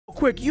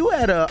Quik, you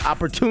had an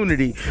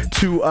opportunity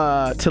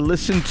to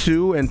listen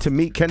to and to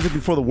meet Kendrick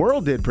before the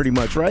world did, pretty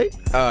much, right?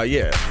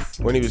 Yeah,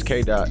 when he was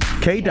K-Dot.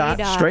 K-Dot,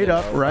 straight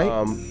up,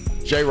 right?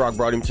 J-Rock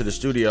brought him to the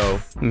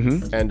studio,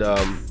 and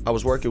I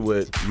was working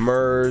with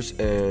Murs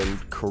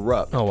and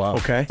Corrupt. Oh, wow.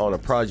 Okay. On a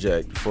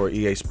project for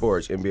EA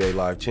Sports, NBA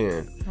Live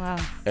 10. Wow.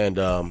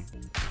 And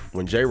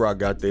when J-Rock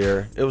got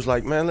there, it was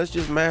like, man, let's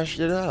just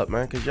mash it up,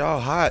 man, because y'all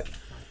hot,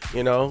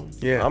 you know?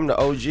 Yeah. I'm the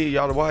OG,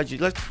 y'all the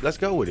YG, let's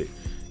go with it.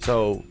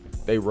 So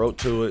they wrote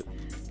to it,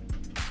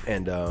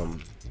 and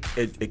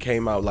it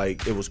came out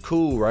like, it was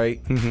cool, right?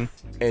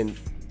 And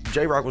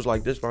J-Rock was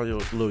like, this my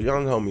little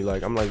young homie.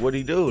 Like, I'm like, what'd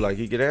he do? Like,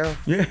 he get down?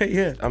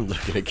 Yeah. I'm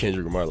looking at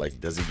Kendrick Lamar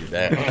like, does he get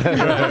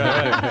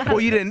down?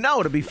 Well, you didn't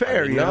know, to be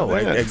fair. No,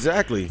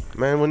 exactly.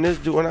 Man, when this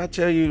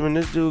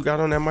dude got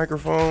on that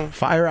microphone.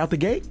 Fire out the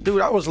gate?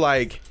 Dude, I was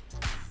like,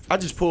 I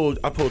pulled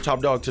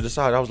Top Dog to the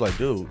side. I was like,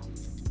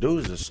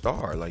 dude's a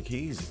star. Like,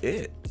 he's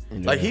it. Yeah.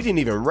 Like, he didn't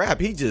even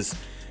rap. He just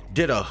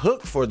did a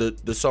hook for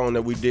the song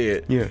that we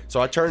did. Yeah.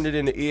 So I turned it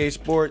into EA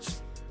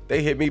Sports.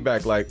 They hit me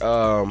back like,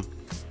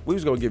 we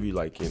was gonna give you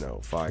like,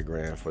 $5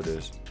 grand for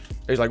this.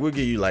 It's like, we'll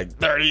give you like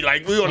 30,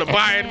 like we wanna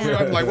buy it.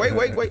 I'm like,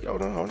 wait,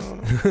 hold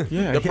on.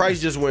 Yeah, the price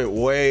just went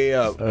way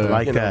up.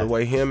 Like that. The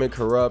way him and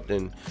Corrupt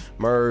and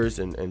Murs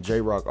and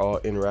J-Rock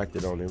all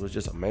interacted on it was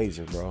just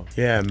amazing, bro.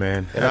 Yeah,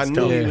 man. And I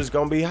knew he was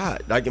gonna be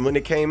hot. Like, and when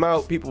it came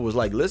out, people was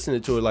like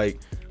listening to it like,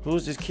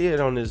 who's this kid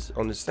on this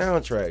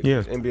soundtrack?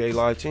 Yeah. NBA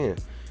Live 10.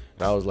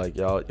 And I was like,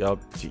 y'all,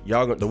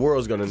 the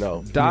world's gonna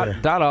know.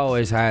 Dot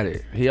always had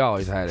it. He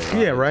always had it.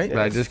 Yeah, right.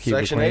 Like, just keep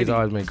Section it clean. He's 80.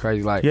 always been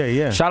crazy. Like,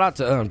 Yeah. shout out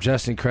to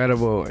Just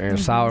Incredible and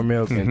Sour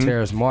Milk and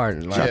Terrace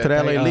Martin. Like, Shout out to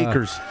the LA they,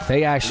 Leakers.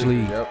 They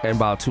actually, in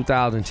about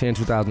 2010,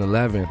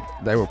 2011,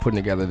 they were putting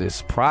together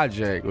this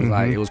project. It was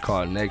like, it was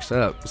called Next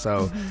Up.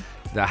 So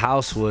the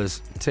house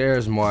was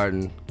Terrace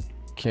Martin,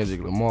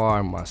 Kendrick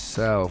Lamar,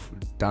 myself,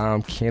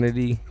 Dom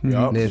Kennedy,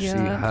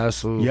 Nipsey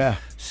Hussle,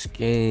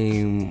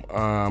 Scheme,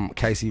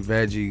 Casey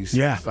Veggies.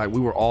 Yeah. Like,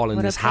 we were all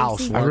in this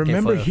house. I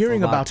remember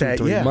hearing about that.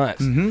 that. 2-3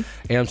 months. You know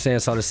what I'm saying?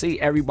 So to see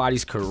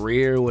everybody's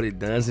career, what it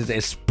does, is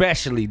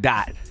especially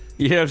Dot.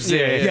 You know what I'm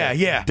saying?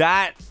 Yeah.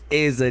 Dot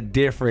is a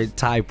different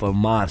type of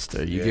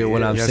monster. You get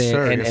what I'm saying?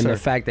 Sir. And the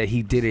fact that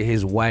he did it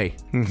his way.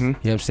 You know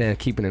what I'm saying?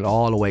 Keeping it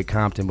all the way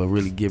Compton, but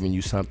really giving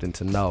you something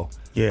to know.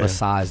 Yeah.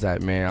 Besides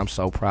that, man, I'm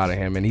so proud of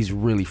him, and he's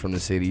really from the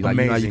city. Like,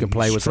 Amazing. you can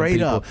play with Straight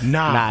some up. people.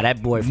 Nah.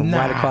 That boy from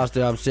right across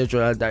the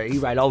Central, he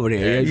right over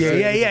there.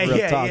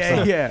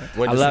 Yeah.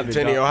 Went I to love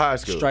Centennial High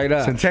School. Straight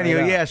up.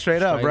 Centennial,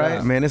 straight up,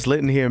 right? Man, it's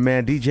lit in here,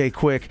 man. DJ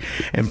Quik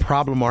and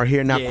Problem are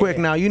here now. Quik,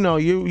 now you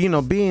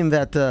know, being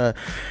that that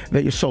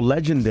you're so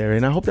legendary,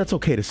 and I hope that's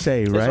okay to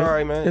say, right? It's all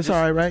right, man. It's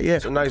all right, right? Yeah.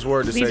 It's a nice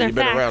word to These say. are You've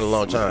been around a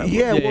long time.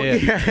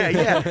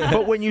 Yeah.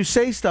 But when you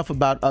say stuff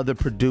about other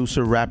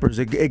producer rappers,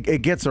 it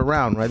gets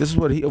around, right? This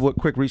is what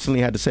Quik recently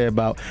had to say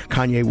about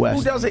Kanye West.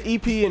 Who does an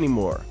EP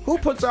anymore? Who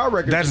puts out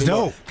records That's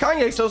anymore? dope.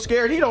 Kanye's so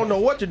scared he don't know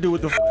what to do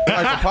with the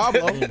like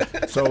Pablo.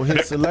 So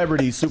his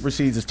celebrity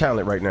supersedes his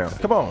talent right now.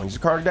 Come on, he's a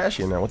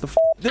Kardashian now. What the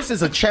This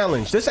is a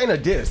challenge. This ain't a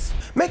diss.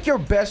 Make your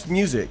best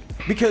music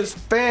because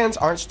fans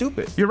aren't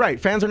stupid. You're right.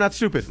 Fans are not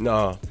stupid.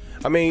 No.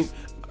 I mean,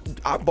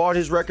 I bought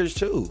his records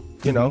too.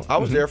 You know, I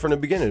was there from the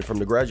beginning, from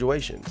the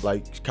graduation,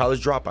 like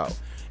college dropout.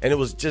 And it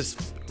was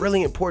just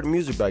really important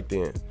music back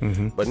then.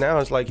 But now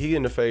it's like he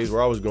in the phase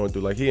where I was going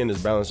through, like he in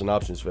this balance and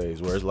options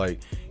phase where it's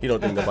like he don't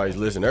think nobody's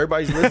listening.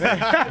 Everybody's listening.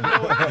 Ain't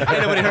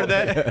nobody heard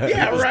that?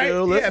 Yeah, right.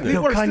 Yeah,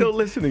 people are still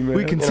listening, man.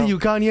 We can see you,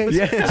 Kanye.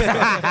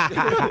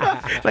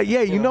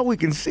 Like, we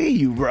can see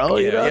you, bro.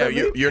 You know what I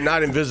mean? You're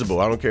not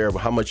invisible. I don't care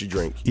how much you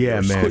drink.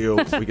 Yeah, man. Still,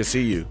 we can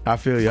see you. I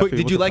feel you. Quick,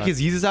 did you like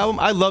his Yeezus album?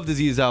 I loved his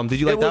Yeezus album. Did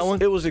you like that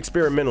one? It was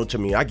experimental to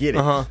me. I get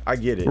it. I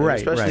get it. Right,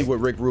 especially right. with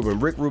Rick Rubin.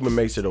 Rick Rubin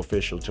makes it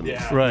official to me.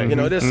 Right. You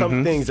know, there's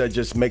some things that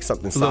just make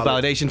something A solid.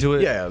 little validation to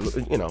it. Yeah,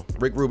 you know,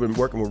 Rick Rubin,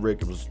 working with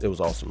Rick, it was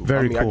awesome.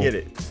 Very cool. I get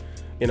it.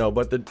 You know,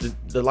 but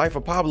the life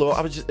of Pablo,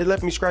 it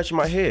left me scratching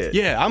my head.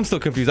 Yeah, I'm still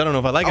confused. I don't know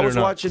if I like it or not.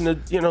 I was watching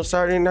the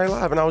Saturday Night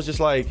Live, and I was just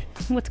like,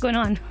 What's going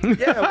on?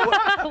 yeah,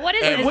 What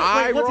is Am this?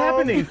 I What's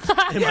wrong? happening?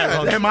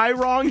 Am I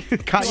wrong?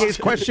 Kanye's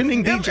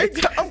questioning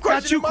DJ. I'm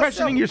Got you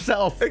questioning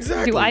myself. yourself.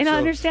 Exactly. Do I not So,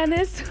 understand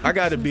this? I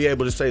got to be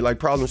able to say, like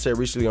Problem said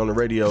recently on the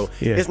radio,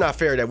 it's not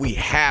fair that we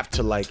have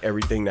to like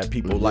everything that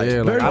people like.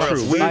 Yeah, Very like,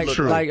 true. Like,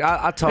 True. like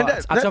I tell, And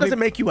that I tell doesn't people,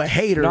 make you a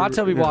hater. No, I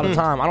tell people all the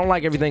time, I don't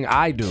like everything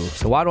I do.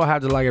 So why do I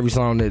have to like every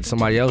song that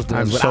somebody else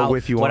does? I'm so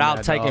with you on without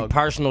that, taking dog.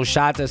 personal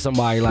shots at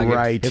somebody. Like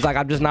Right. it's like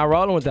I'm just not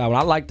rolling with that one.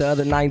 I like the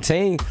other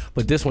 19,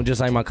 but this one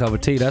just ain't my cup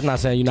of tea. That's not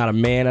saying you're not a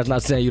man. That's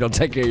not saying you don't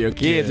take care of your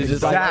kids. It's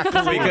just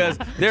Exactly. like because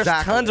there's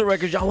tons of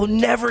records y'all will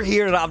never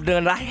hear that I've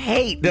done. That I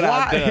hate that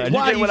I've done.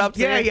 You get what I'm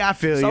saying? Yeah, I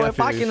feel you. So I if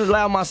feel I you. can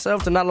allow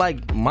myself to not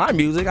like my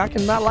music, I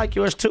can not like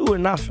yours too,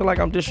 and not feel like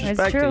I'm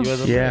disrespecting true. you.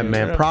 As a Yeah, man. You know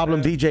what I'm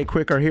Problem saying? DJ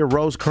Quik are here.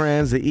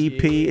 Rosecrans. The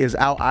EP is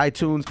out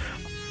iTunes.